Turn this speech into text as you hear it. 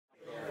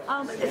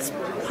It's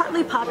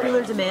partly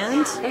popular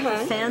demand.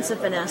 Fans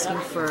have been asking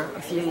for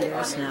a few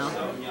years now.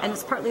 And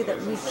it's partly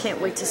that we can't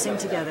wait to sing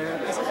together.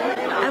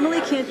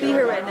 Emily can't be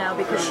here right now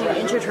because she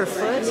injured her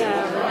foot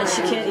and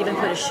she can't even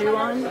put a shoe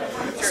on.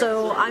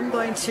 So I'm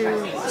going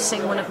to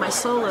sing one of my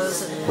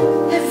solos.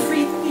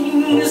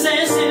 Everything's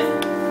as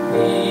if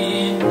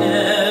we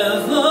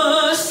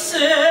never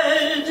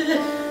said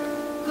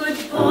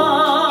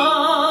goodbye.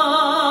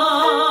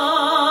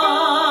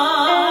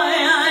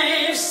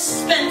 I've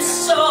spent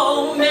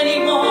so many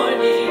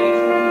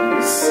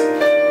mornings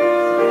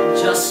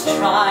just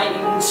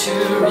trying to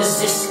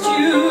resist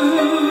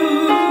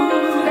you.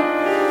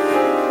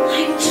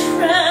 I'm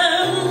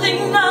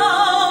trembling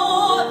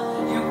now.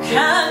 You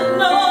can't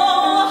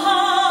know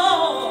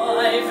how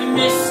I've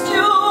missed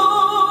you.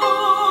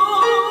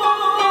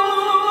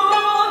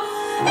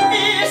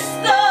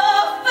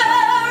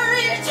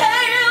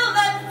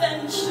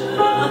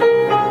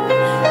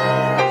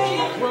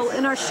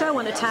 Our show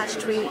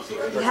Unattached, we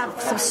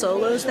have some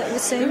solos that we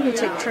sing. We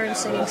take turns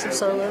singing some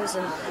solos,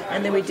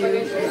 and then we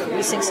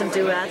sing some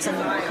duets and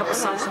a couple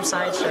songs from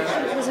Sideshow.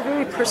 It was a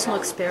very personal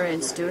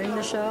experience doing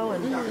the show,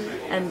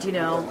 and you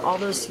know, all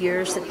those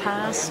years that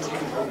passed.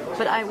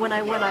 But when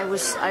I went, I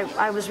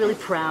was really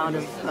proud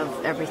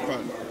of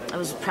everything. I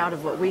was proud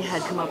of what we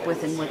had come up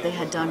with and what they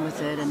had done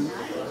with it,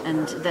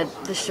 and that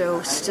the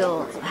show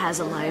still has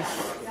a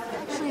life.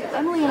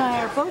 Emily and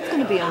I are both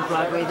going to be on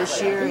Broadway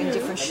this year in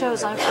different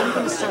shows. I'm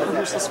going to start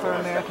rehearsals for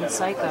American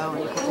Psycho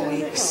in a couple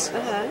weeks,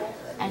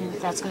 and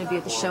that's going to be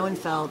at the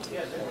Schoenfeld,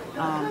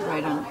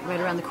 right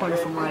around the corner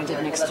from where I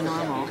did Next to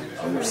Normal.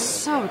 And we're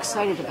so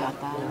excited about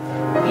that.